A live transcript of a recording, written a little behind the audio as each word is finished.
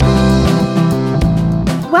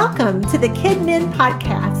Welcome to the Kid Men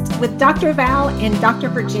Podcast with Dr. Val and Dr.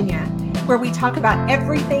 Virginia, where we talk about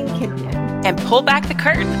everything kid men. And pull back the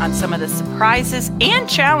curtain on some of the surprises and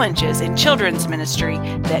challenges in children's ministry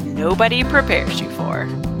that nobody prepares you for.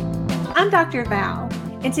 I'm Dr. Val,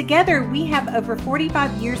 and together we have over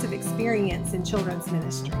 45 years of experience in children's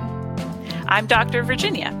ministry. I'm Dr.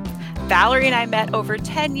 Virginia. Valerie and I met over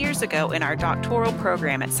 10 years ago in our doctoral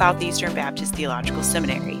program at Southeastern Baptist Theological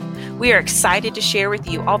Seminary. We are excited to share with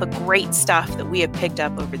you all the great stuff that we have picked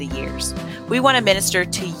up over the years. We want to minister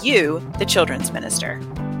to you, the children's minister.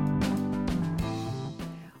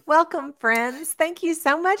 Welcome, friends. Thank you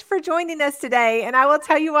so much for joining us today. And I will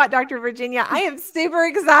tell you what, Dr. Virginia, I am super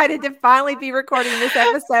excited to finally be recording this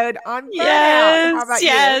episode on burnout. How about you?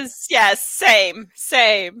 Yes. Same.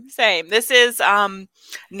 This is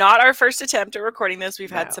not our first attempt at recording this.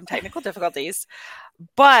 We've had some technical difficulties,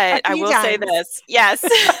 but I will say this. Yes.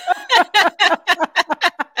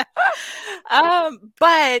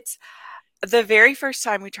 But the very first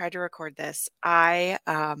time we tried to record this,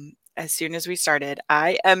 as soon as we started,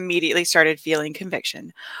 I immediately started feeling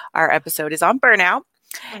conviction. Our episode is on burnout.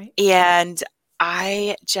 Right. And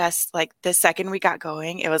I just, like, the second we got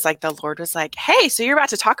going, it was like the Lord was like, hey, so you're about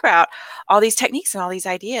to talk about all these techniques and all these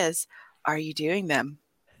ideas. Are you doing them?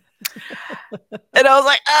 And I was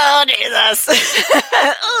like, oh, Jesus.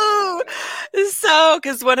 So,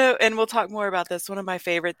 because and we'll talk more about this, one of my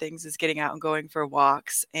favorite things is getting out and going for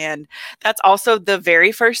walks. And that's also the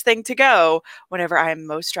very first thing to go whenever I'm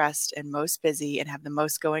most stressed and most busy and have the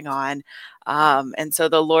most going on. And so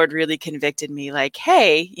the Lord really convicted me, like,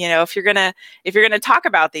 hey, if you're gonna talk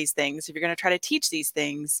about these things, if you're gonna try to teach these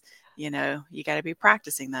things, you got to be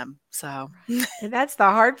practicing them. So and that's the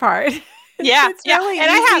hard part. Yeah, it's really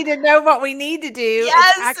easy to know what we need to do.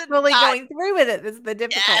 Yes, it's actually going through with it. This is the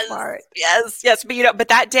difficult part. Yes. But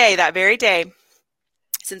that very day,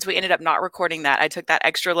 since we ended up not recording that, I took that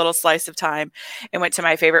extra little slice of time and went to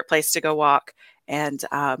my favorite place to go walk, and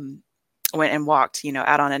went and walked,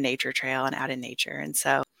 out on a nature trail and out in nature. And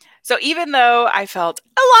so even though I felt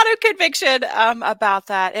a lot of conviction about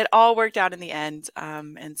that, it all worked out in the end.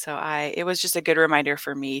 And so it was just a good reminder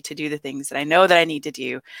for me to do the things that I know that I need to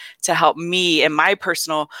do to help me in my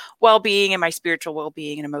personal well-being and my spiritual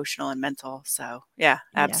well-being and emotional and mental. So yeah,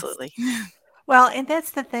 absolutely. Yes. Well, and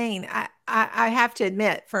that's the thing. I have to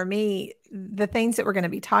admit, for me, the things that we're going to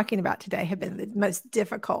be talking about today have been the most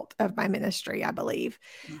difficult of my ministry, I believe,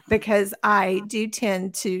 because I do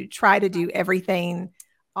tend to try to do everything.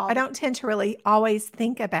 I don't tend to really always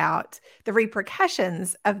think about the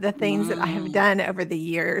repercussions of the things that I have done over the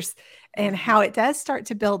years and how it does start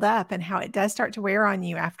to build up and how it does start to wear on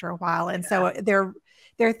you after a while. And so there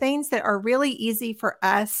are things that are really easy for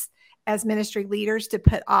us as ministry leaders to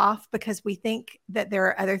put off because we think that there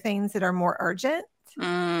are other things that are more urgent.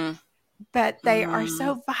 But they are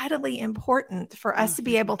so vitally important for us to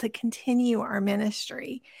be able to continue our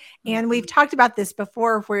ministry. And we've talked about this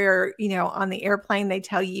before where, on the airplane, they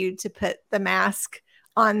tell you to put the mask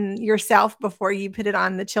on yourself before you put it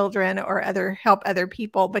on the children or help other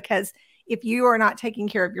people, because if you are not taking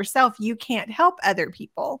care of yourself, you can't help other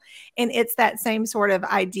people. And it's that same sort of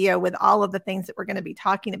idea with all of the things that we're going to be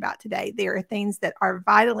talking about today. There are things that are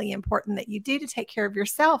vitally important that you do to take care of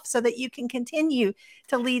yourself so that you can continue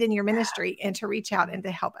to lead in your ministry and to reach out and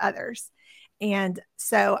to help others. And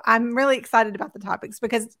so I'm really excited about the topics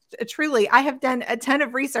because truly I have done a ton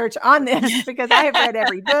of research on this because I have read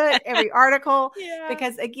every book, every article,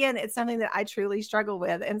 because again, it's something that I truly struggle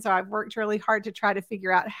with. And so I've worked really hard to try to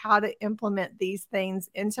figure out how to implement these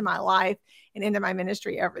things into my life and into my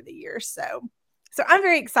ministry over the years. So I'm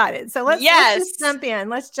very excited. So let's just jump in.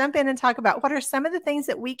 Let's jump in and talk about what are some of the things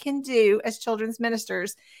that we can do as children's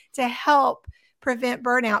ministers to help prevent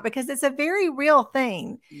burnout, because it's a very real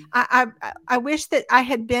thing. I wish that I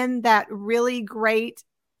had been that really great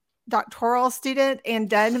doctoral student and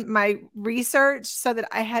done my research so that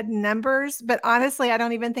I had numbers. But honestly, I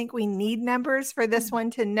don't even think we need numbers for this one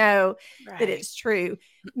to know that it's true.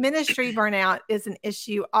 Ministry burnout is an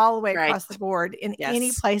issue all the way across the board in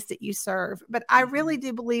any place that you serve. But I really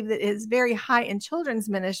do believe that it is very high in children's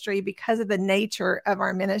ministry because of the nature of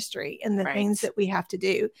our ministry and the things that we have to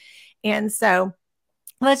do. And so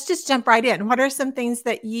let's just jump right in. What are some things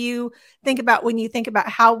that you think about when you think about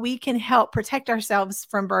how we can help protect ourselves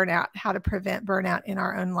from burnout, how to prevent burnout in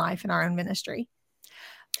our own life and our own ministry?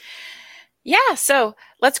 Yeah, so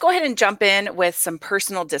let's go ahead and jump in with some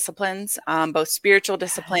personal disciplines, both spiritual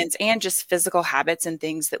disciplines and just physical habits and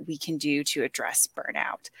things that we can do to address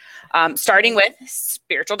burnout. Starting with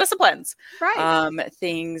spiritual disciplines.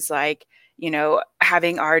 Things like,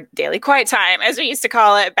 having our daily quiet time, as we used to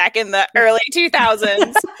call it back in the early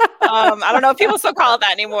 2000s. I don't know if people still call it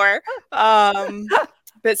that anymore.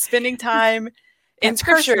 But spending time in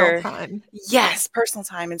scripture. Personal time. Yes, personal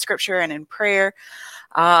time in scripture and in prayer.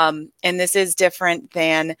 And this is different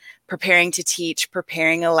than preparing to teach,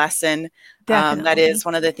 preparing a lesson. That is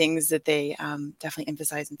one of the things that they definitely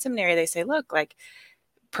emphasize in seminary. They say, look, like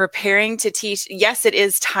preparing to teach, yes, it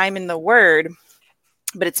is time in the Word,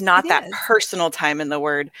 but it's not that personal time in the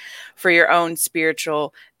Word for your own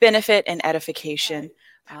spiritual benefit and edification.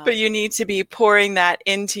 But you need to be pouring that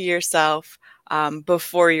into yourself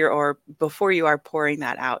before you are pouring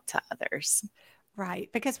that out to others. Right.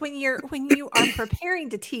 Because when you are preparing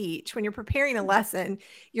to teach, when you're preparing a lesson,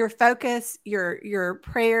 your focus, your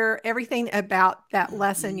prayer, everything about that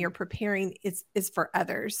lesson you're preparing is for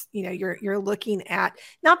others. You're looking at,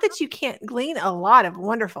 not that you can't glean a lot of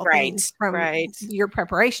wonderful things from your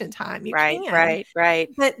preparation time. You can. Right.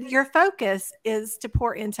 But your focus is to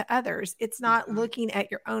pour into others. It's not looking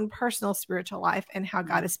at your own personal spiritual life and how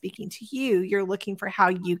God is speaking to you. You're looking for how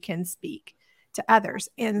you can speak to others.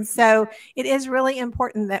 And so it is really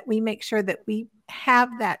important that we make sure that we have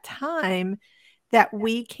that time that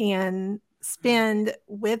we can spend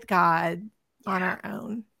with God on our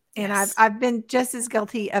own. And I've been just as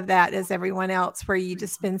guilty of that as everyone else, where you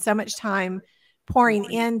just spend so much time pouring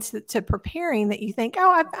into preparing that you think,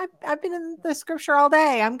 oh, I've been in the scripture all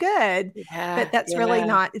day, I'm good. But that's really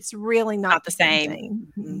not, it's really not the same thing.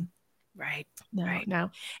 Mm-hmm. Right.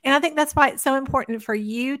 No. And I think that's why it's so important for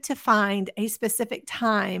you to find a specific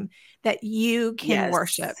time that you can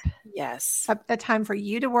worship. Yes. A time for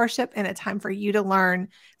you to worship and a time for you to learn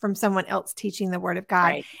from someone else teaching the Word of God.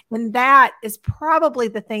 Right. And that is probably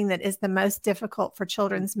the thing that is the most difficult for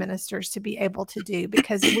children's ministers to be able to do,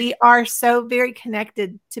 because we are so very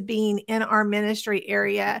connected to being in our ministry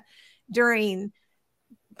area during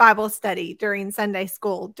Bible study, during Sunday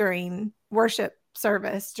school, during worship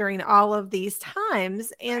service, during all of these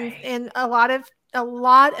times. And a lot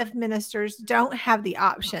of ministers don't have the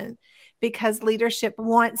option, because leadership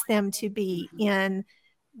wants them to be in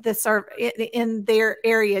in their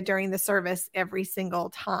area during the service every single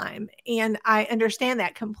time. And I understand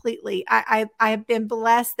that completely. I have been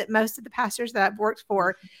blessed that most of the pastors that I've worked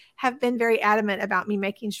for have been very adamant about me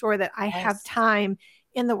making sure that I have time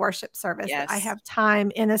in the worship service, that I have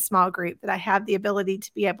time in a small group, that I have the ability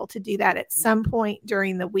to be able to do that at some point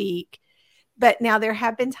during the week. But now there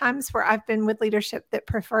have been times where I've been with leadership that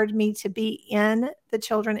preferred me to be in the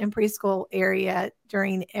children and preschool area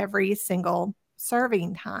during every single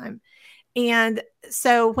serving time. And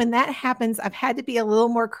so when that happens, I've had to be a little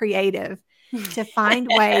more creative to find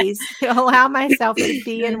ways to allow myself to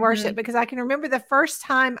be in worship, because I can remember the first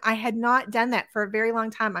time I had not done that for a very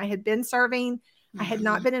long time. I had been serving. I had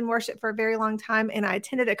not been in worship for a very long time, and I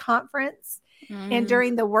attended a conference. And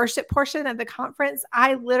during the worship portion of the conference,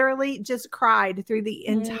 I literally just cried through the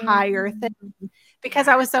entire thing, because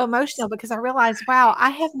I was so emotional, because I realized, wow, I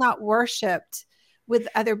have not worshiped with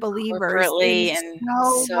other believers in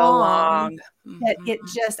so long that it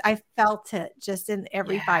just, I felt it just in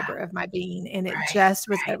every fiber of my being, and it just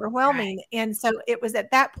was overwhelming. And so it was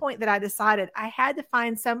at that point that I decided I had to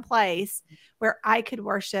find some place where I could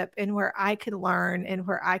worship and where I could learn and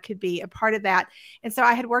where I could be a part of that. And so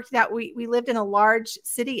I had worked it out. We lived in a large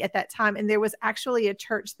city at that time, and there was actually a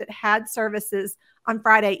church that had services on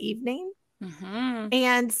Friday evening.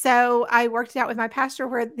 And so I worked it out with my pastor,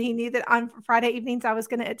 where he knew that on Friday evenings I was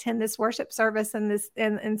going to attend this worship service,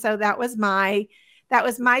 and so that was my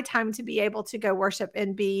time to be able to go worship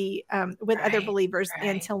and be with other believers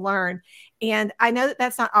and to learn. And I know that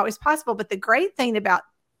that's not always possible, but the great thing about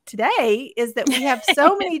today is that we have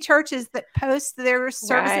so many churches that post their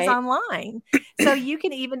services online. So you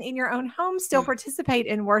can, even in your own home, still participate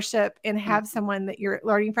in worship and have someone that you're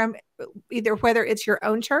learning from, either whether it's your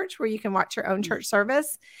own church where you can watch your own church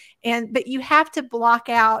service, but you have to block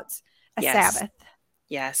out a Sabbath.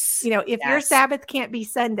 Yes. If your Sabbath can't be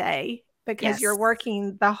Sunday because you're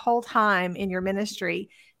working the whole time in your ministry,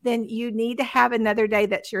 then you need to have another day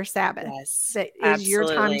that's your Sabbath. That is your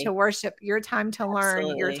time to worship, your time to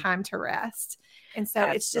learn, your time to rest. And so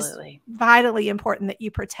it's just vitally important that you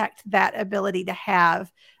protect that ability to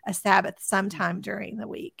have a Sabbath sometime during the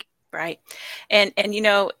week. Right. And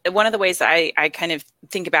one of the ways I kind of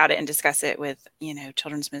think about it and discuss it with,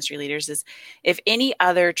 children's ministry leaders is, if any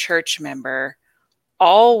other church member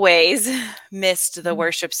always missed the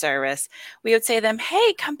worship service, we would say to them,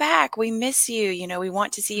 hey, come back. We miss you. We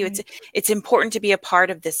want to see you. It's important to be a part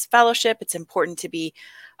of this fellowship. It's important to be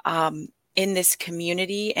in this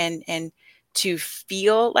community and to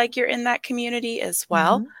feel like you're in that community as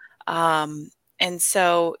well. And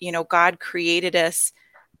so, God created us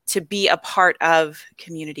to be a part of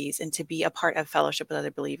communities and to be a part of fellowship with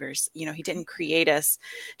other believers. He didn't create us,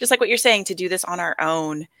 just like what you're saying, to do this on our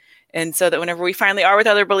own. And so that whenever we finally are with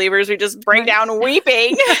other believers, we just break down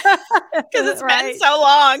weeping because it's been so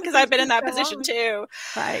long, because I've been in that position too.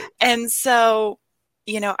 Right. And so,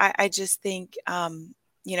 I just think,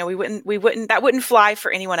 we wouldn't, that wouldn't fly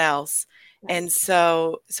for anyone else. Right. And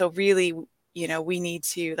so really, we need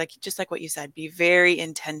to, just like what you said, be very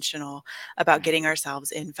intentional about getting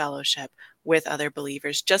ourselves in fellowship with other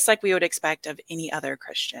believers, just like we would expect of any other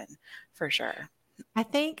Christian, for sure. I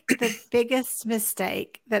think the biggest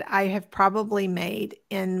mistake that I have probably made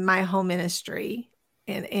in my whole ministry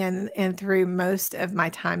and through most of my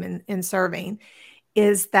time in serving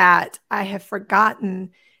is that I have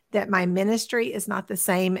forgotten that my ministry is not the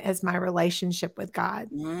same as my relationship with God.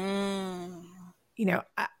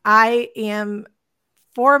 I am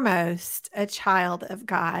foremost a child of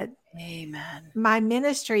God. Amen. My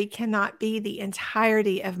ministry cannot be the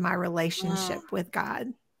entirety of my relationship with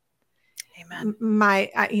God.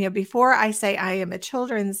 Amen. Before I say I am a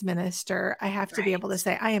children's minister, I have to be able to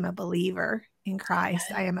say I am a believer in Christ.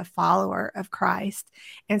 Amen. I am a follower of Christ.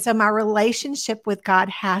 And so my relationship with God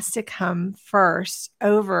has to come first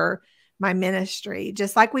over my ministry,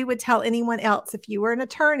 just like we would tell anyone else. If you were an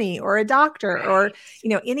attorney or a doctor or,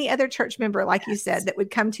 any other church member, like you said, that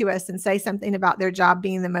would come to us and say something about their job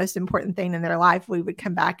being the most important thing in their life, we would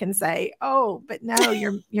come back and say, oh, but no,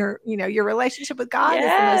 your relationship with God is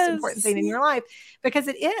the most important thing in your life, because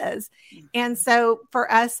it is. And so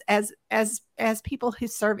for us as people who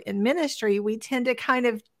serve in ministry, we tend to kind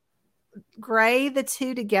of gray the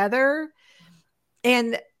two together.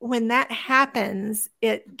 And when that happens,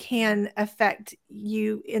 it can affect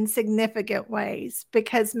you in significant ways,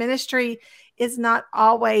 because ministry is not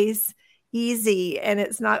always easy, and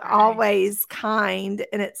it's not always kind,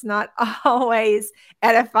 and it's not always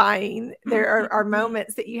edifying. There are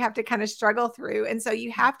moments that you have to kind of struggle through. And so you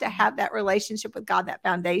have to have that relationship with God, that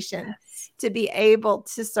foundation, to be able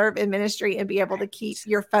to serve in ministry and be able to keep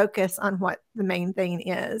your focus on what the main thing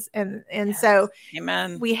is. And so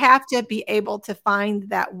Amen. We have to be able to find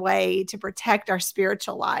that way to protect our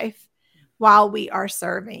spiritual life while we are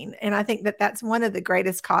serving. And I think that that's one of the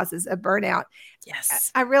greatest causes of burnout.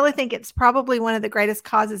 Yes. I really think it's probably one of the greatest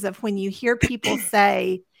causes of when you hear people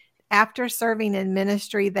say after serving in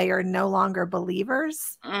ministry, they are no longer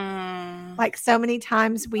believers. Like so many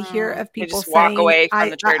times we hear of people saying,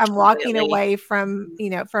 I'm walking away from,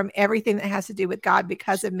 from everything that has to do with God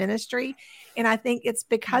because of ministry. And I think it's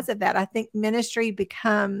because of that. I think ministry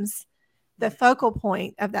becomes the focal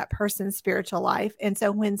point of that person's spiritual life. And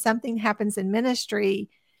so when something happens in ministry,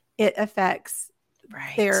 it affects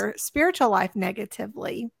their spiritual life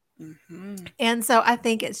negatively. And so I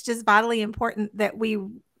think it's just vitally important that we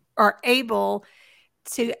are able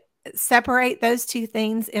to separate those two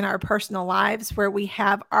things in our personal lives, where we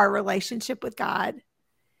have our relationship with God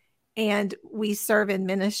and we serve in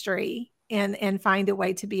ministry, and find a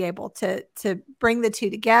way to be able to bring the two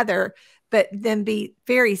together, but then be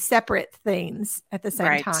very separate things at the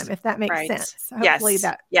same time, if that makes sense. Hopefully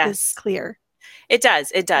that is clear. It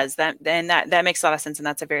does. That makes a lot of sense. And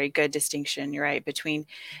that's a very good distinction. You're right. Between,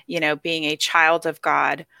 being a child of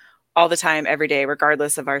God all the time, every day,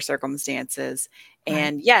 regardless of our circumstances.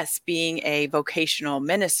 And yes, being a vocational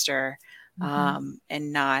minister, and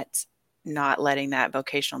not letting that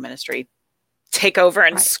vocational ministry take over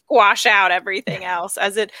and squash out everything else,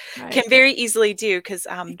 as it can very easily do. Because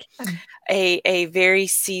a very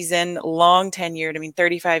seasoned, long tenured,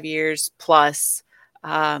 35 years plus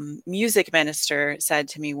music minister said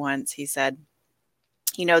to me once, he said,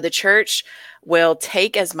 the church will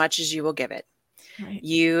take as much as you will give it.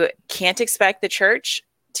 You can't expect the church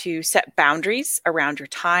to set boundaries around your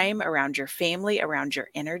time, around your family, around your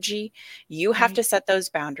energy. You have to set those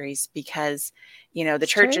boundaries, because, the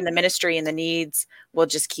church and the ministry and the needs will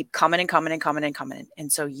just keep coming and coming and coming and coming.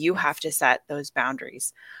 And so you have to set those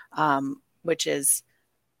boundaries, which is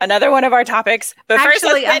another one of our topics. But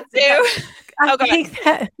actually, first, I think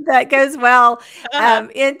that goes well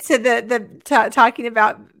into the talking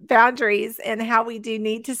about boundaries and how we do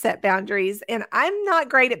need to set boundaries. And I'm not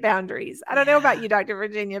great at boundaries. I don't know about you, Dr.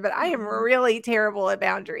 Virginia, but I am really terrible at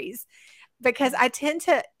boundaries, because I tend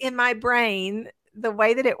to, in my brain, the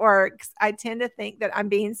way that it works, I tend to think that I'm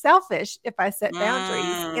being selfish if I set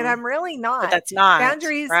boundaries, and I'm really not. But that's not.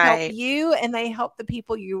 Boundaries help you, and they help the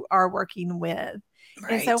people you are working with.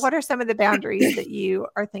 And so what are some of the boundaries that you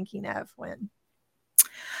are thinking of when?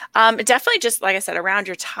 Definitely just, like I said, around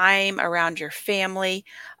your time, around your family,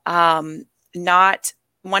 not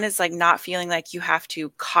one is like not feeling like you have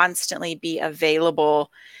to constantly be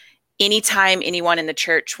available anytime anyone in the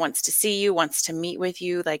church wants to see you, wants to meet with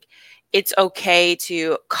you. Like, it's okay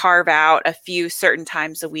to carve out a few certain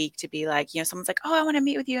times a week to be like, someone's like, oh, I want to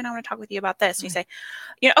meet with you and I want to talk with you about this. And you say,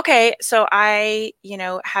 okay, so I,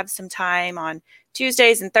 have some time on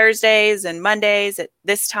Tuesdays and Thursdays and Mondays at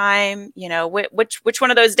this time, which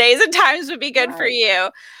one of those days and times would be good for you?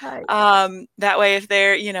 Right. That way, if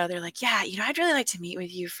they're like, yeah, I'd really like to meet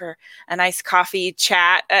with you for a nice coffee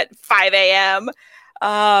chat at 5 a.m.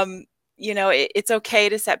 It's okay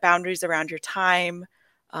to set boundaries around your time.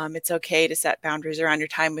 It's okay to set boundaries around your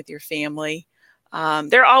time with your family.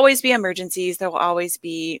 There'll always be emergencies. There will always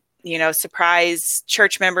be, surprise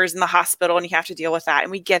church members in the hospital, and you have to deal with that.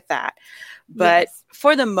 And we get that. But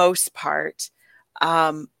for the most part,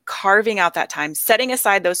 carving out that time, setting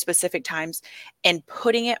aside those specific times and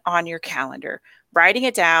putting it on your calendar, writing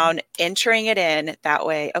it down, entering it in that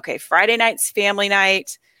way. Okay, Friday night's family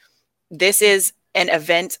night. This is an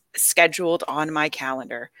event scheduled on my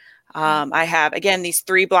calendar. I have, again, these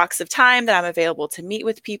 3 blocks of time that I'm available to meet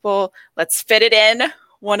with people. Let's fit it in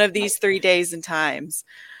one of these 3 days and times.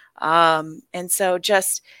 And so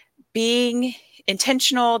just being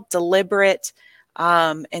intentional, deliberate,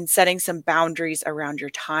 and setting some boundaries around your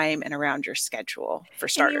time and around your schedule for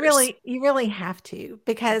starters. And you really have to,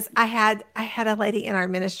 because I had a lady in our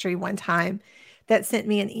ministry one time that sent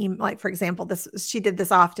me an email. Like, for example, she did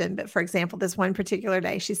this often, but for example, this one particular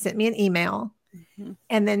day, she sent me an email. Mm-hmm.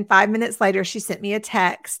 And then 5 minutes later, she sent me a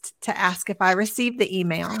text to ask if I received the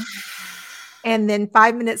email. And then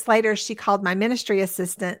 5 minutes later, she called my ministry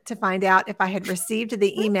assistant to find out if I had received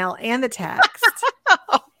the email and the text.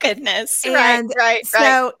 Oh, goodness. And right.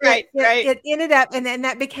 It ended up, and then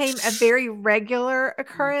that became a very regular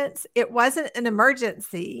occurrence. It wasn't an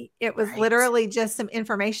emergency. It was literally just some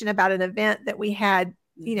information about an event that we had,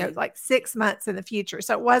 like 6 months in the future.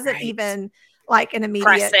 So it wasn't even like an immediate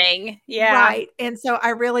pressing. Yeah. Right. And so I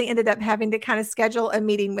really ended up having to kind of schedule a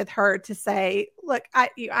meeting with her to say, look, I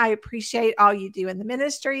appreciate all you do in the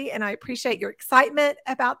ministry, and I appreciate your excitement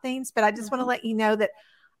about things, but I just want to let you know that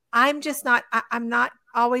I'm not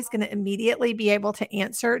always going to immediately be able to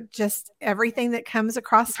answer just everything that comes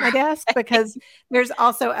across my desk, because there's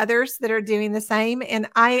also others that are doing the same. And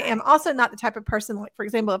I am also not the type of person, like, for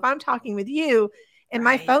example, if I'm talking with you and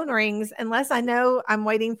my phone rings, unless I know I'm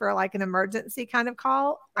waiting for like an emergency kind of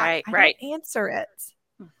call, I don't answer it.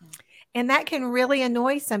 Mm-hmm. And that can really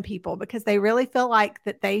annoy some people, because they really feel like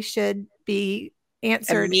that they should be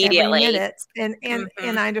answered immediately every minute.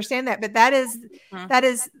 And I understand that, but that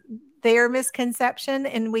is their misconception,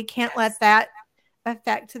 and we can't let that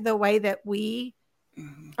affect the way that we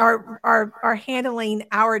are handling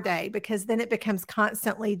our day, because then it becomes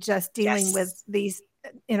constantly just dealing with these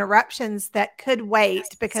interruptions that could wait,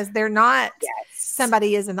 because they're not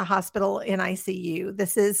somebody is in the hospital in ICU.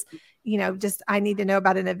 This is, just, I need to know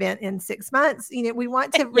about an event in 6 months. We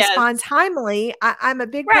want to respond timely. I'm a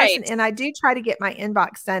big person, and I do try to get my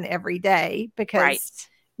inbox done every day, because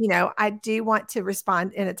I do want to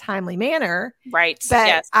respond in a timely manner. Right.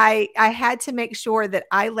 But I had to make sure that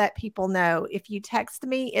I let people know, if you text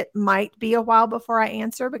me, it might be a while before I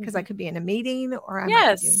answer, because I could be in a meeting, or I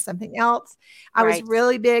might be doing something else. I was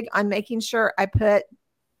really big on making sure I put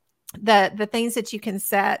the things that you can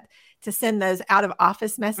set to send those out of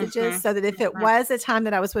office messages, so that if it was a time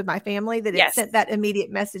that I was with my family, that it sent that immediate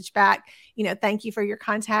message back, thank you for your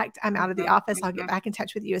contact. I'm out of the office. I'll get back in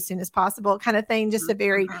touch with you as soon as possible, kind of thing, just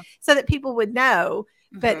so that people would know.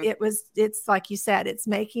 But it's like you said, it's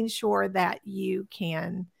making sure that you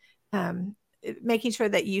can, making sure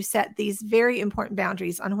that you set these very important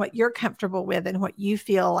boundaries on what you're comfortable with and what you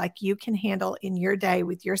feel like you can handle in your day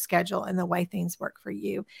with your schedule and the way things work for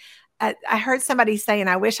you. I heard somebody say, and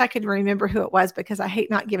I wish I could remember who it was, because I hate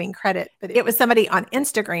not giving credit, but it was somebody on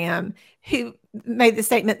Instagram who made the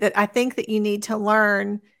statement that I think that you need to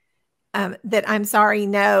learn that I'm sorry,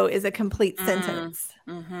 no is a complete sentence.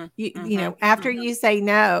 After you say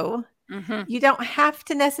no, you don't have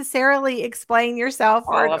to necessarily explain yourself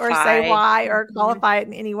or say why or qualify it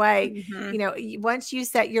in any way. Once you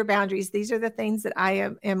set your boundaries, these are the things that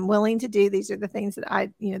I am willing to do. These are the things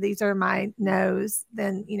that these are my no's.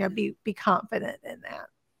 Then, be confident in that.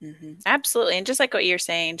 Absolutely. And just like what you're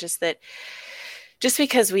saying, just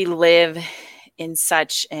because we live in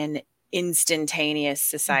such an instantaneous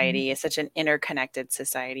society, such an interconnected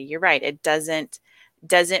society, you're right. It doesn't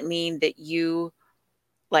mean that you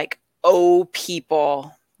owe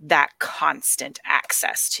people that constant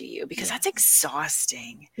access to you, because that's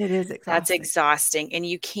exhausting. It is exhausting. That's exhausting. And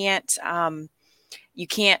you can't, you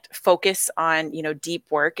can't focus on, deep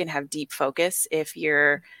work and have deep focus if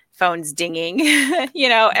your phone's dinging,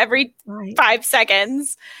 every 5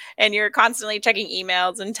 seconds, and you're constantly checking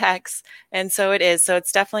emails and texts. And so it is. So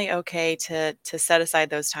it's definitely okay to set aside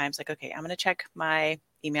those times. Like, okay, I'm going to check my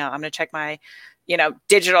email. I'm going to check my,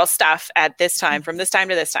 digital stuff at this time, from this time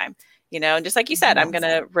to this time, and just like you said, I'm going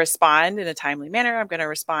to respond in a timely manner. I'm going to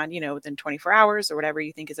respond, within 24 hours or whatever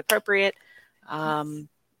you think is appropriate.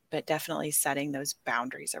 But definitely setting those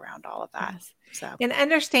boundaries around all of that. Yes. So, and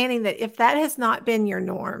understanding that if that has not been your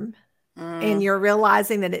norm, and you're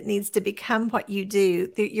realizing that it needs to become what you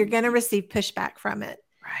do, you're going to receive pushback from it.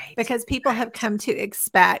 Right. Because people have come to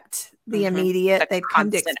expect the immediate, they've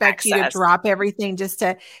come to expect you to drop everything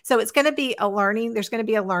so it's going to be there's going to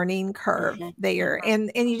be a learning curve there.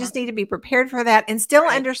 And you just need to be prepared for that, and still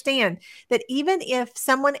understand that even if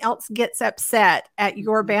someone else gets upset at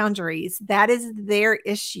your boundaries, that is their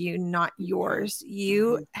issue, not yours.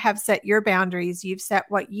 You have set your boundaries. You've set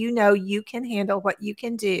what you can handle, what you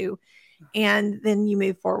can do. And then you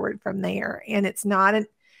move forward from there. And it's not an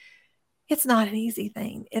easy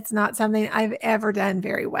thing. It's not something I've ever done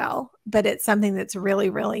very well, but it's something that's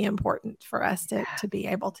really, really important for us to be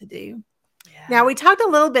able to do. Yeah. Now, we talked a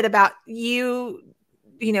little bit about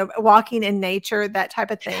walking in nature, that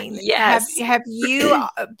type of thing. Yes. Have you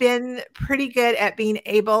been pretty good at being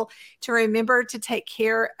able to remember to take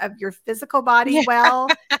care of your physical body well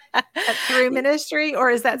through ministry,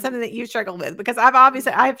 or is that something that you struggle with? Because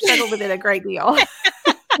I've struggled with it a great deal.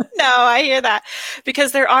 No, I hear that,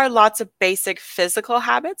 because there are lots of basic physical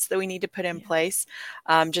habits that we need to put in place,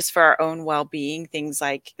 just for our own well-being. Things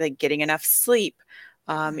like getting enough sleep,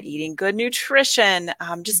 eating good nutrition,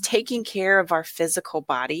 just taking care of our physical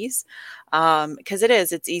bodies. Because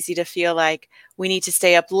it's easy to feel like we need to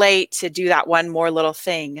stay up late to do that one more little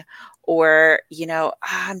thing. Or,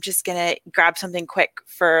 I'm just going to grab something quick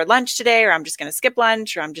for lunch today, or I'm just going to skip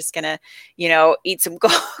lunch, or I'm just going to, eat some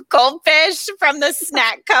goldfish from the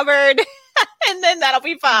snack cupboard, and then that'll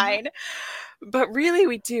be fine. But really,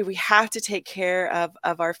 we have to take care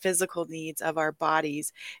of our physical needs, of our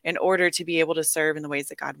bodies, in order to be able to serve in the ways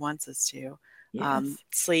that God wants us to. Yes.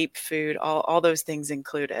 Sleep, food, all those things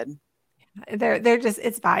included. They're just,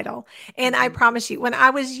 it's vital. And I promise you, when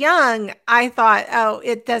I was young, I thought, oh,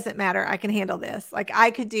 it doesn't matter. I can handle this. Like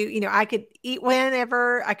I could do, I could eat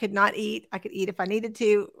whenever. I could not eat. I could eat if I needed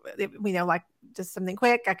to, like just something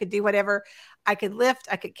quick. I could do whatever. I could lift,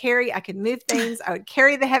 I could carry, I could move things. I would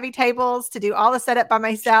carry the heavy tables to do all the setup by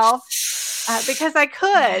myself. Because I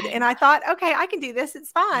could. And I thought, okay, I can do this.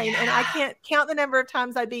 It's fine. Yeah. And I can't count the number of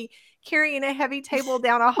times I'd be carrying a heavy table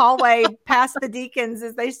down a hallway past the deacons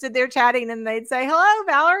as they stood there chatting, and they'd say, hello,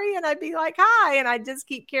 Valerie. And I'd be like, hi. And I'd just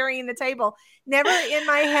keep carrying the table. Never in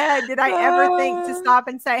my head did I ever think to stop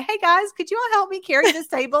and say, hey guys, could you all help me carry this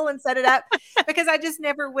table and set it up? Because I just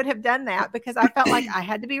never would have done that, because I felt like I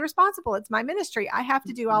had to be responsible. It's my ministry. I have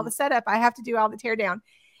to do all the setup. I have to do all the tear down.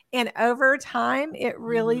 And over time, it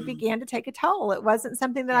really began to take a toll. It wasn't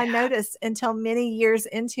something that I noticed until many years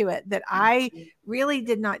into it, that I really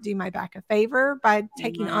did not do my back a favor by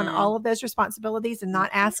taking on all of those responsibilities and not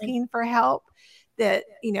asking for help, that,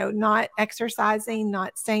 not exercising,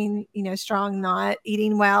 not staying, strong, not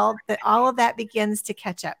eating well, that all of that begins to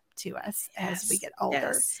catch up to us as we get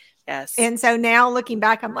older. Yes. And so now looking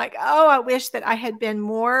back, I'm like, oh, I wish that I had been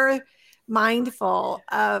more mindful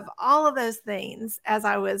of all of those things as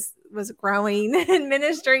I was growing in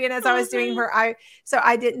ministry, and as I was doing so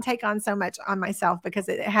I didn't take on so much on myself, because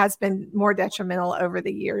it has been more detrimental over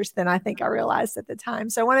the years than I think I realized at the time.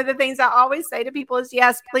 So one of the things I always say to people is,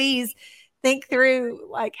 yes, please think through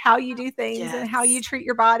like how you do things and how you treat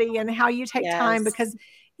your body and how you take time, because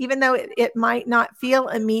even though it might not feel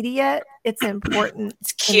immediate, it's important.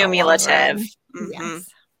 It's cumulative.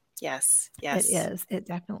 Yes. Yes. It is. It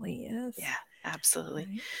definitely is. Yeah, absolutely.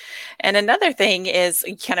 Right. And another thing is,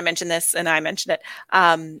 you kind of mentioned this and I mentioned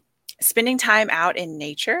it, spending time out in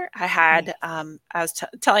nature. I had, I was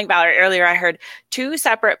telling Valerie earlier, I heard 2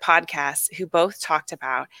 separate podcasts who both talked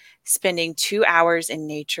about spending 2 hours in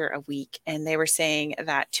nature a week. And they were saying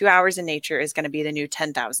that 2 hours in nature is going to be the new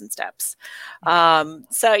 10,000 steps.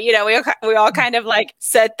 So, we all kind of like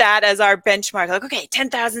set that as our benchmark. Like, okay,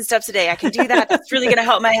 10,000 steps a day. I can do that. That's really going to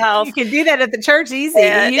help my health. You can do that at the church easy,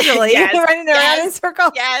 usually. Running around in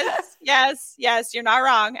circles. Yes. You're not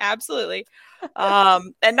wrong. Absolutely.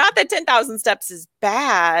 And not that 10,000 steps is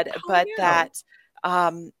bad, but that,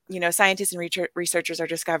 scientists and researchers are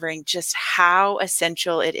discovering just how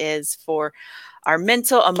essential it is for our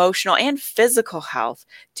mental, emotional, and physical health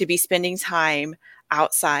to be spending time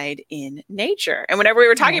outside in nature. And whenever we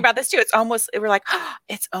were talking about this too, we're like, oh,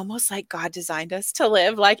 it's almost like God designed us to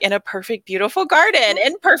live like in a perfect, beautiful garden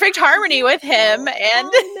in perfect harmony with him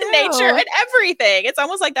and nature and everything. It's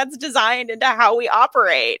almost like that's designed into how we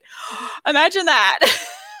operate. Imagine that.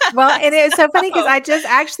 Well, and it was so funny because I just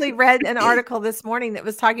actually read an article this morning that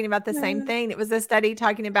was talking about the same thing. It was a study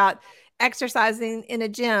talking about exercising in a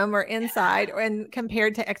gym or inside and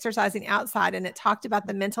compared to exercising outside. And it talked about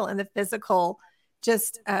the mental and the physical,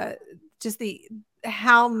 just the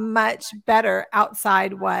how much better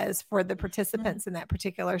outside was for the participants in that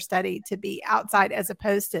particular study to be outside as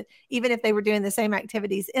opposed to even if they were doing the same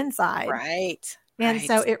activities inside. Right. And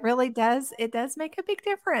so it really does. It does make a big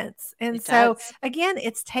difference. And so again,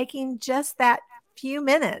 it's taking just that few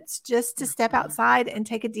minutes just to step outside and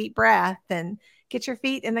take a deep breath and get your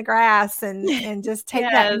feet in the grass and just take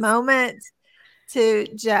that moment to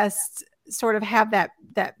just sort of have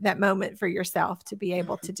that moment for yourself to be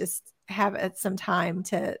able to just have some time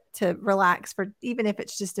to relax for even if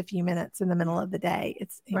it's just a few minutes in the middle of the day.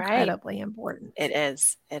 It's incredibly important. It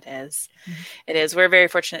is. It is. We're very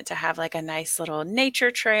fortunate to have like a nice little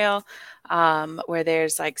nature trail where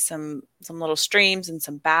there's like some little streams and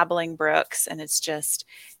some babbling brooks, and it's just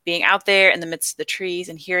being out there in the midst of the trees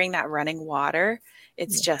and hearing that running water.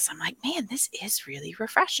 It's just, I'm like, man, this is really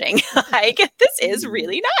refreshing. Like, this is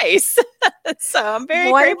really nice. So I'm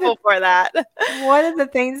very grateful for that. One of the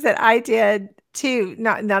things that I did too,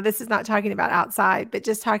 now this is not talking about outside, but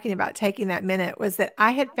just talking about taking that minute, was that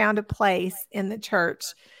I had found a place in the church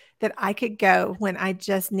that I could go when I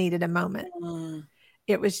just needed a moment.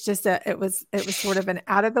 It was just it was sort of an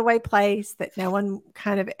out of the way place that no one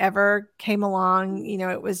kind of ever came along. You know,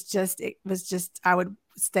 it was just, I would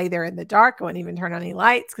stay there in the dark. I wouldn't even turn on any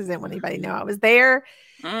lights because I didn't want anybody to know I was there.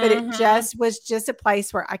 But it just was just a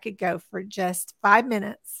place where I could go for just 5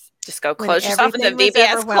 minutes. Just go close yourself in the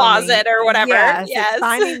VBS closet or whatever. Yes.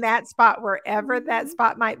 Finding that spot wherever that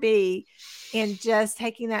spot might be. And just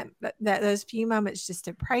taking those few moments just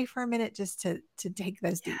to pray for a minute, just to take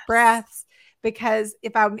those deep breaths. Because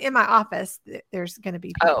if I'm in my office, there's going to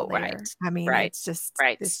be people there. I mean, it's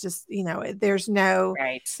just, you know, there's no,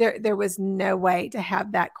 there was no way to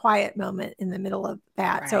have that quiet moment in the middle of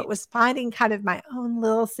that. So it was finding kind of my own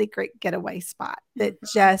little secret getaway spot that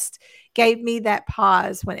just gave me that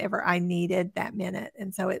pause whenever I needed that minute.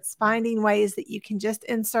 And so it's finding ways that you can just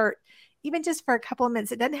insert even just for a couple of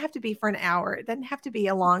minutes. It doesn't have to be for an hour. It doesn't have to be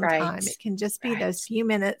a long time. It can just be those few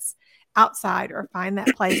minutes outside, or find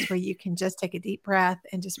that place where you can just take a deep breath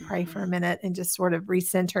and just pray for a minute and just sort of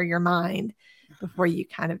recenter your mind before you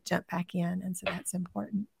kind of jump back in. And so that's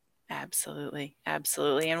important. Absolutely.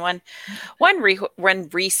 And one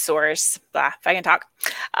resource, if I can talk,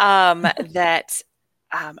 that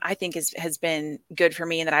I think has been good for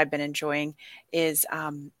me and that I've been enjoying is,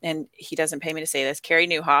 and he doesn't pay me to say this, Carey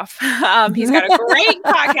Nieuwhof. He's got a great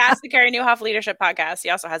podcast, the Carey Nieuwhof Leadership Podcast. He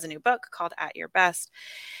also has a new book called At Your Best.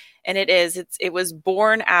 And it was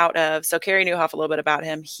born out of, so Carey Nieuwhof, a little bit about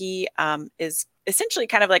him. He is essentially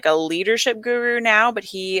kind of like a leadership guru now, but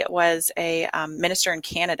he was a minister in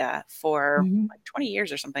Canada for like 20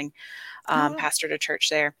 years or something, pastored a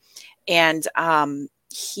church there. And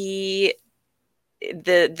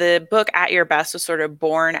the book At Your Best was sort of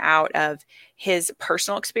born out of his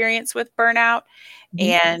personal experience with burnout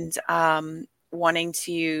and wanting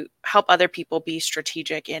to help other people be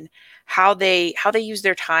strategic in how they use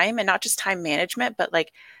their time, and not just time management, but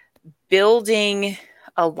like building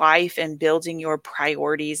a life and building your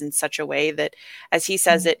priorities in such a way that, as he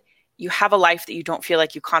says it, you have a life that you don't feel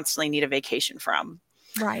like you constantly need a vacation from.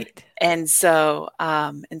 Right. And so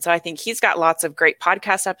I think he's got lots of great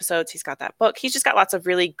podcast episodes. He's got that book. He's just got lots of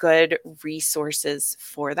really good resources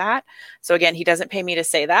for that. So again, he doesn't pay me to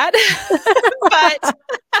say that,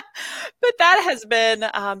 but that has been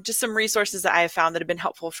just some resources that I have found that have been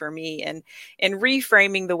helpful for me in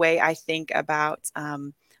reframing the way I think about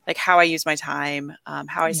like how I use my time,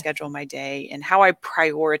 how I schedule my day, and how I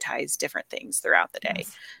prioritize different things throughout the day.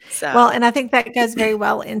 So, well, and I think that goes very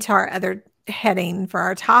well into our other heading for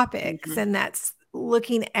our topics, and that's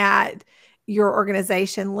looking at your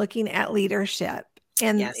organization, looking at leadership.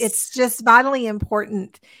 And it's just vitally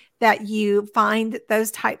important that you find those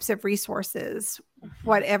types of resources,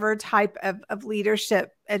 whatever type of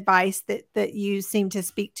leadership advice that you seem to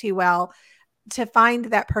speak to well, to find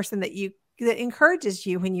that person that encourages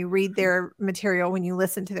you when you read their material, when you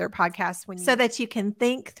listen to their podcasts, so that you can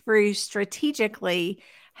think through strategically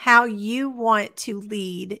how you want to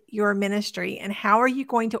lead your ministry and how are you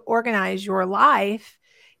going to organize your life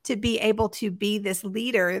to be able to be this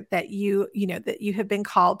leader that you have been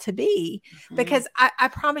called to be. Because I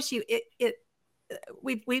promise you,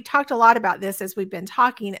 we've talked a lot about this as we've been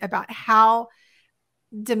talking about how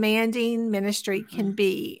demanding ministry can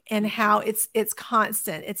be and how it's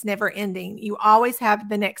constant, it's never ending. You always have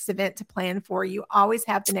the next event to plan for, you always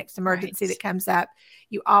have the next emergency that comes up,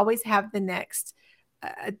 you always have the next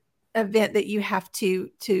event that you have to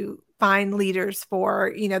find leaders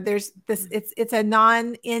for. There's this, it's a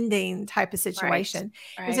non-ending type of situation.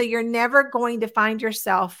 And so you're never going to find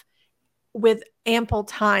yourself with ample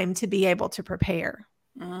time to be able to prepare.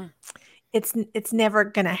 It's never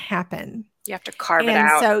going to happen. You have to carve it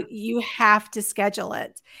out. So you have to schedule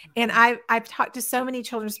it. And I've talked to so many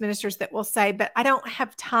children's ministers that will say, but I don't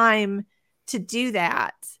have time to do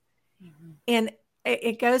that. And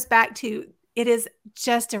it goes back to, it is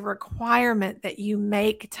just a requirement that you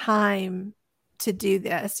make time to do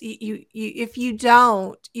this. If you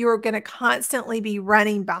don't, you're going to constantly be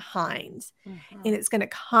running behind, and it's going to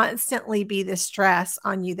constantly be the stress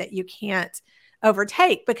on you that you can't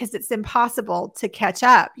overtake, because it's impossible to catch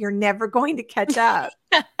up. You're never going to catch up.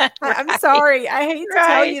 I'm sorry. I hate to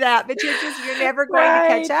tell you that, but you're never going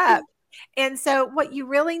to catch up. And so what you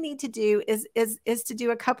really need to do is to do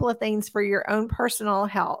a couple of things for your own personal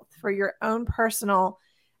health, for your own personal,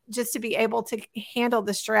 just to be able to handle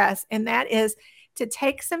the stress. And that is to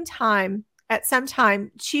take some time, at some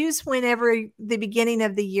time, choose whenever the beginning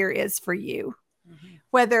of the year is for you.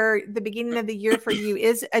 Whether the beginning of the year for you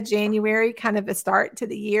is a January, kind of a start to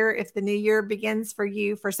the year, if the new year begins for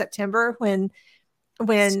you for September, when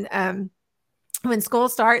school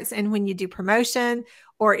starts and when you do promotion,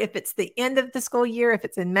 or if it's the end of the school year, if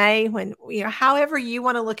it's in May, when, however you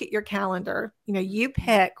want to look at your calendar, you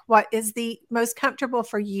pick what is the most comfortable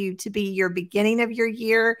for you to be your beginning of your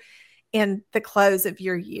year and the close of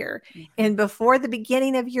your year. And before the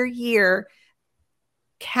beginning of your year,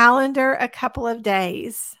 calendar a couple of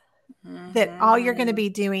days that all you're going to be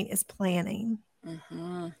doing is planning.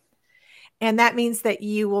 And that means that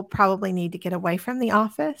you will probably need to get away from the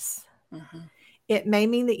office. It may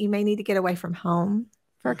mean that you may need to get away from home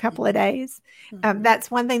for a couple of days.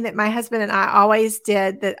 That's one thing that my husband and I always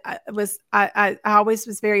did, that I always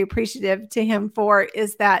was very appreciative to him for,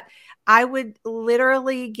 is that I would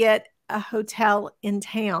literally get a hotel in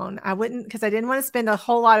town. I wouldn't, because I didn't want to spend a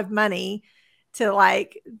whole lot of money to plan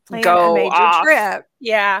a major trip.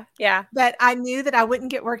 Yeah. But I knew that I wouldn't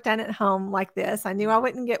get work done at home like this. I knew I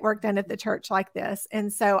wouldn't get work done at the church like this.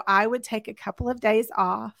 And so I would take a couple of days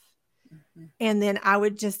off, and then I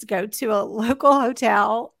would just go to a local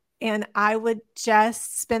hotel, and I would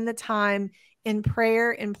just spend the time in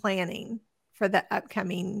prayer and planning for the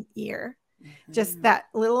upcoming year. Just that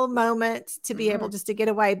little moment to be able just to get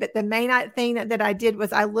away. But the main thing that I did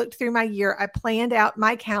was I looked through my year. I planned out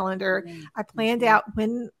my calendar. I planned out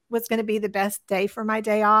when was going to be the best day for my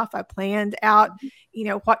day off. I planned out,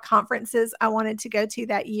 what conferences I wanted to go to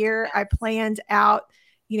that year. I planned out,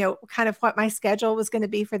 kind of what my schedule was going to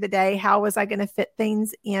be for the day. How was I going to fit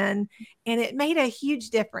things in? And it made a huge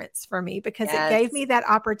difference for me, because it gave me that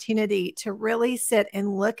opportunity to really sit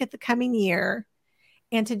and look at the coming year,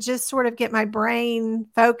 and to just sort of get my brain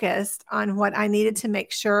focused on what I needed to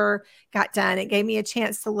make sure got done. It gave me a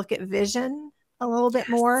chance to look at vision a little bit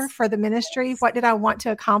more for the ministry. What did I want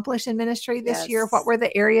to accomplish in ministry this year? What were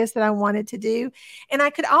the areas that I wanted to do? And I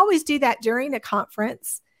could always do that during a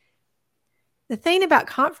conference. The thing about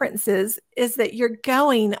conferences is that you're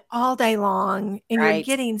going all day long, and you're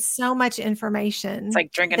getting so much information. It's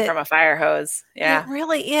like drinking from a fire hose. Yeah, it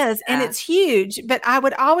really is. And it's huge. But I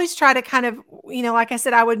would always try to kind of, like I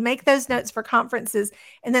said, I would make those notes for conferences,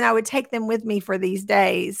 and then I would take them with me for these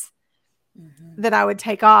days that I would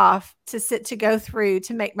take off to go through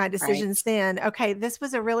to make my decisions then. Okay, this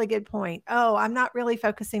was a really good point. Oh, I'm not really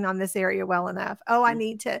focusing on this area well enough. Oh, I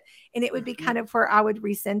need to, and it would be kind of where I would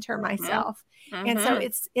recenter myself. And so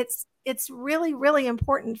it's really, really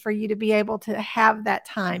important for you to be able to have that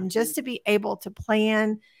time, just to be able to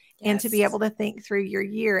plan and to be able to think through your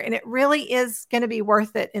year. And it really is going to be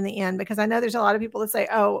worth it in the end, because I know there's a lot of people that say,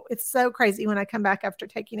 oh, it's so crazy when I come back after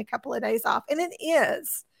taking a couple of days off. And it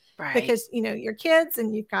is. Because, your kids,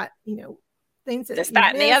 and you've got, things that this,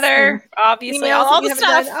 that, and the other, obviously, all the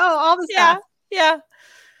stuff. All the stuff. Yeah.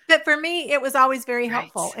 But for me, it was always very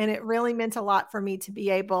helpful. And it really meant a lot for me to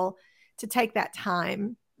be able to take that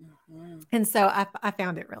time. And so I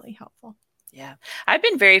found it really helpful. Yeah. I've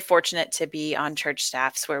been very fortunate to be on church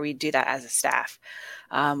staffs where we do that as a staff.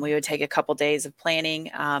 We would take a couple days of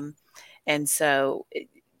planning. And so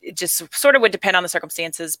it just sort of would depend on the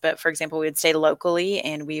circumstances. But for example, we would stay locally,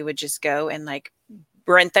 and we would just go and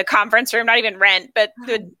rent the conference room, not even rent, but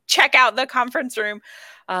would check out the conference room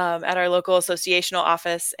at our local associational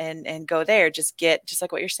office and go there. Just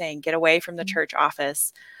like what you're saying, get away from the church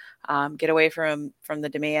office, get away from the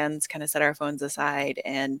demands, kind of set our phones aside,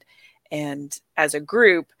 and as a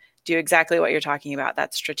group do exactly what you're talking about,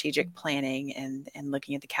 that strategic planning and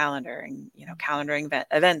looking at the calendar and, calendaring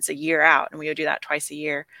events a year out. And we would do that twice a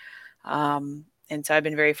year. And so I've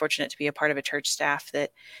been very fortunate to be a part of a church staff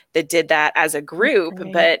that did that as a group.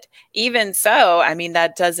 But even so, I mean,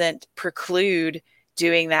 that doesn't preclude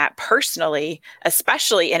doing that personally,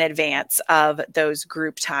 especially in advance of those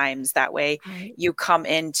group times. That way you come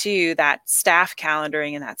into that staff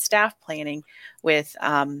calendaring and that staff planning with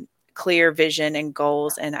clear vision and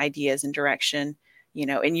goals and ideas and direction,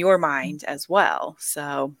 in your mind as well.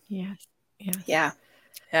 So yeah.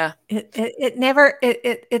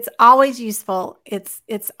 It's always useful.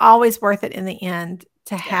 It's always worth it in the end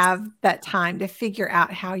to have that time to figure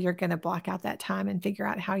out how you're going to block out that time and figure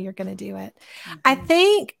out how you're going to do it. I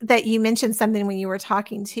think that you mentioned something when you were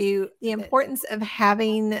talking to the importance of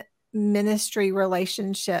having ministry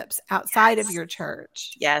relationships outside of your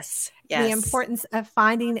church. Yes. The importance of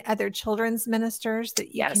finding other children's ministers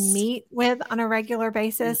that you can meet with on a regular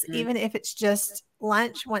basis, even if it's just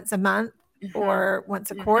lunch once a month or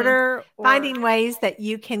once a quarter, finding ways that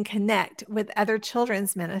you can connect with other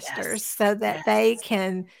children's ministers so that they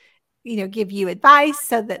can, give you advice,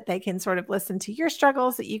 so that they can sort of listen to your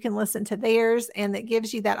struggles, that you can listen to theirs, and that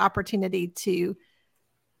gives you that opportunity to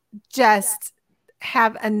just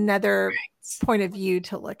have another point of view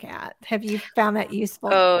to look at. Have you found that useful?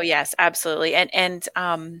 Oh, yes, absolutely. And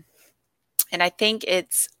I think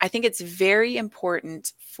it's very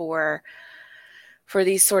important for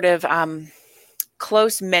these sort of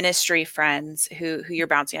close ministry friends who you're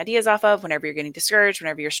bouncing ideas off of whenever you're getting discouraged,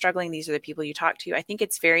 whenever you're struggling. These are the people you talk to. I think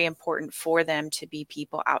it's very important for them to be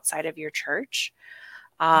people outside of your church.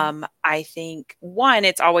 I think, one,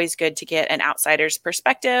 it's always good to get an outsider's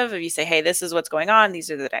perspective. If you say, hey, this is what's going on,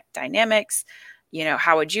 these are the dynamics,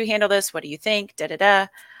 how would you handle this? What do you think?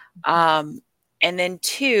 And then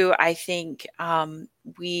two, I think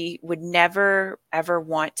we would never, ever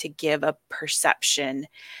want to give a perception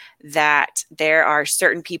that there are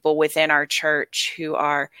certain people within our church who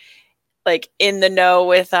are like in the know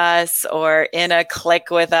with us or in a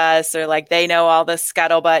clique with us, or like they know all the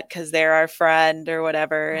scuttlebutt because they're our friend or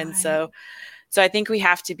whatever. Right. And so I think we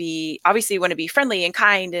have to be, obviously want to be friendly and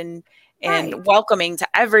kind and welcoming to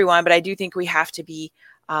everyone, but I do think we have to be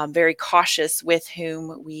very cautious with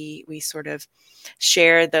whom we sort of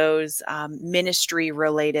share those ministry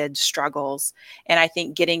related struggles. And I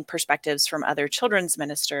think getting perspectives from other children's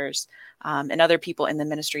ministers and other people in the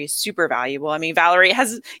ministry is super valuable. I mean, Valerie,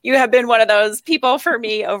 you have been one of those people for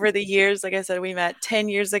me over the years. Like I said, we met 10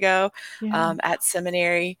 years ago at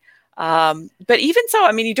seminary. But even so,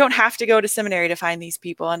 I mean, you don't have to go to seminary to find these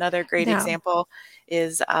people. Another great example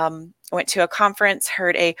is went to a conference,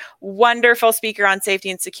 heard a wonderful speaker on safety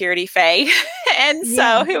and security, Faye, and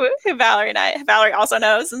so who Valerie also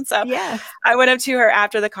knows. And so I went up to her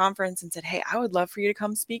after the conference and said, hey, I would love for you to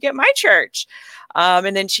come speak at my church.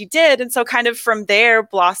 And then she did. And so kind of from there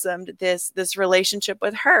blossomed this relationship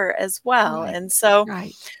with her as well. Right. And so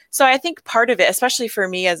I think part of it, especially for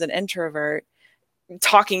me as an introvert,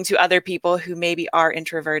 talking to other people who maybe are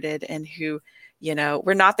introverted and who,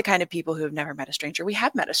 we're not the kind of people who have never met a stranger. We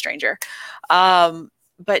have met a stranger.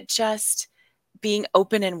 But just being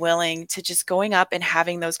open and willing to just going up and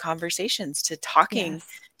having those conversations, to talking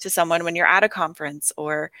to someone when you're at a conference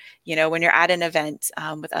or, when you're at an event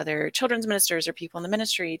with other children's ministers or people in the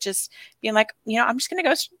ministry, just being like, I'm just going to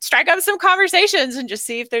go strike up some conversations and just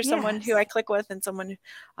see if there's someone who I click with and someone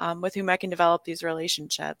with whom I can develop these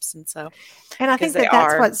relationships. And so, and I think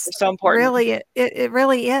that's what's so important. Really, it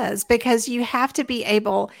really is, because you have to be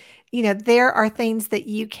able, there are things that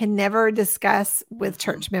you can never discuss with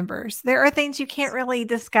church members. There are things you can't really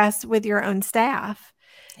discuss with your own staff.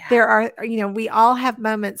 There are, we all have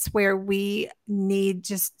moments where we need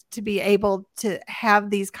just to be able to have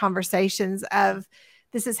these conversations of,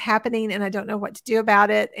 this is happening and I don't know what to do about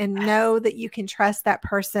it, and know that you can trust that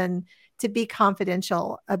person to be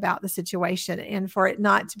confidential about the situation, and for it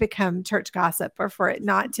not to become church gossip, or for it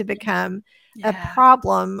not to become a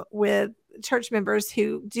problem with church members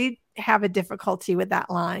who do have a difficulty with that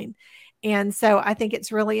line. And so I think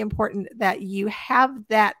it's really important that you have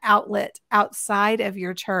that outlet outside of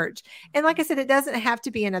your church. And like I said, it doesn't have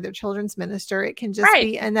to be another children's minister. It can just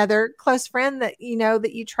be another close friend that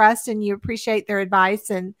that you trust and you appreciate their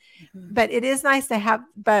advice. And but it is nice to have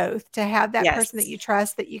both, to have that person that you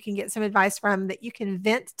trust, that you can get some advice from, that you can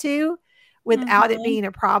vent to without it being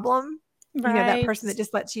a problem. You know, that person that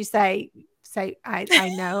just lets you say,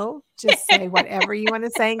 I know, just say whatever you want to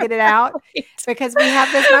say and get it out. Right. Because we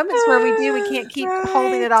have those moments where we can't keep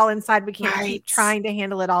holding it all inside. We can't Right. keep trying to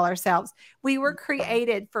handle it all ourselves. We were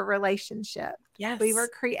created for relationship. Yes. We were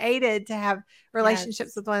created to have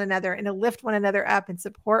relationships with one another and to lift one another up and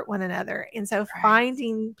support one another. And so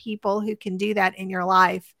finding people who can do that in your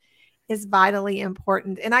life is vitally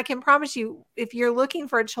important. And I can promise you, if you're looking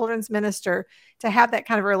for a children's minister to have that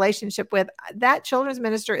kind of relationship with, that children's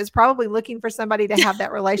minister is probably looking for somebody to have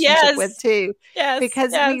that relationship with too.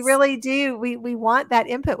 Because we really do. We want that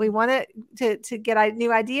input. We want it to get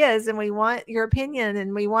new ideas, and we want your opinion,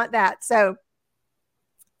 and we want that. So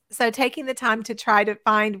taking the time to try to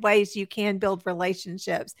find ways you can build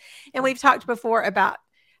relationships. And we've talked before about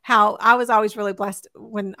how I was always really blessed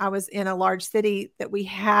when I was in a large city that we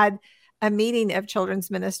had a meeting of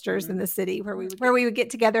children's ministers in the city where we would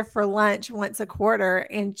get together for lunch once a quarter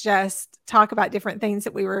and just talk about different things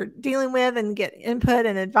that we were dealing with and get input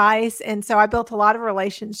and advice. And so I built a lot of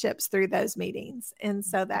relationships through those meetings. And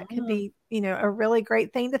so that could be, a really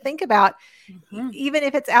great thing to think about, even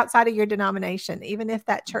if it's outside of your denomination, even if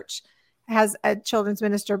that church has a children's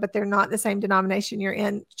minister, but they're not the same denomination you're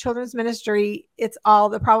in. Children's ministry,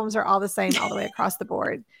 the problems are all the same all the way across the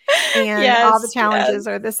board. And all the challenges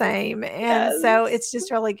are the same. And so it's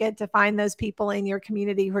just really good to find those people in your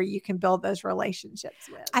community where you can build those relationships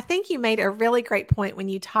with. I think you made a really great point when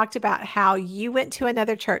you talked about how you went to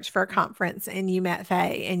another church for a conference and you met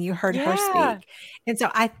Faye and you heard her speak. And so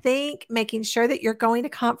I think making sure that you're going to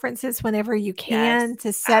conferences whenever you can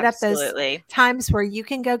to set up those times where you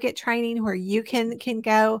can go get training, where you can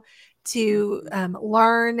go to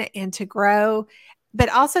learn and to grow, but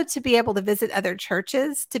also to be able to visit other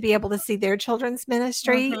churches, to be able to see their children's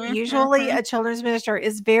ministry. Usually a children's minister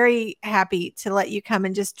is very happy to let you come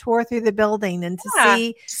and just tour through the building and to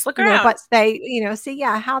see what they, see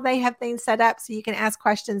how they have things set up, so you can ask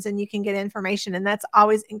questions and you can get information. And that's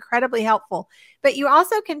always incredibly helpful. But you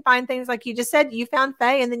also can find things like you just said, you found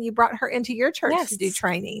Faye and then you brought her into your church to do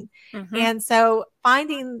training. And so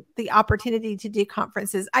finding the opportunity to do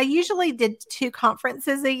conferences. I usually did 2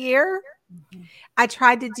 conferences a year. I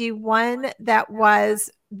tried to do one that was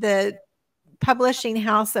the publishing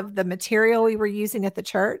house of the material we were using at the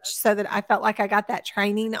church, so that I felt like I got that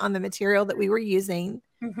training on the material that we were using.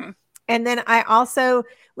 And then I also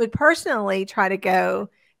would personally try to go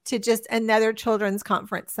to just another children's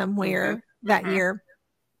conference somewhere that year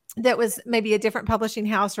that was maybe a different publishing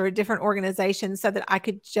house or a different organization, so that I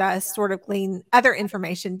could just sort of glean other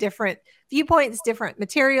information, different viewpoints, different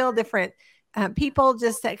material, different people,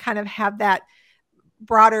 just that kind of have that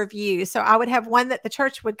broader view. So I would have one that the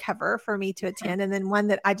church would cover for me to attend, and then one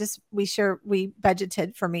that we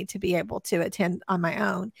budgeted for me to be able to attend on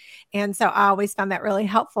my own. And so I always found that really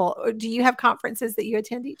helpful. Do you have conferences that you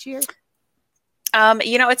attend each year?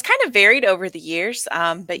 It's kind of varied over the years,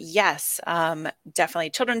 but yes, definitely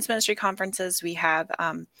children's ministry conferences. We have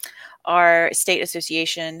our state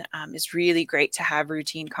association is really great to have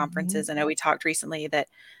routine conferences. I know we talked recently that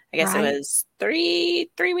I guess it was three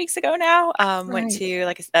weeks ago now, went to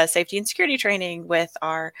like a safety and security training with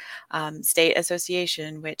our state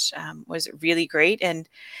association, which was really great. And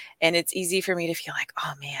it's easy for me to feel like,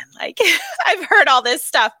 oh man, like I've heard all this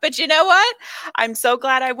stuff, but you know what? I'm so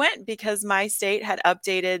glad I went, because my state had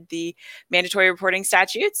updated the mandatory reporting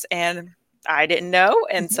statutes and I didn't know.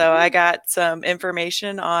 And so I got some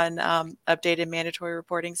information on updated mandatory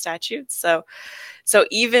reporting statutes. So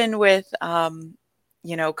even with,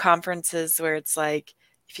 conferences where it's like,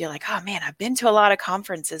 you feel like, oh man, I've been to a lot of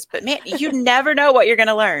conferences, but man, you never know what you're going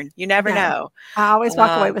to learn. You never know. I always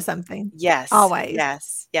walk away with something. Yes. Always.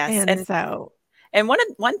 Yes. And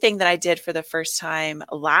one thing that I did for the first time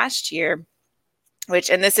last year,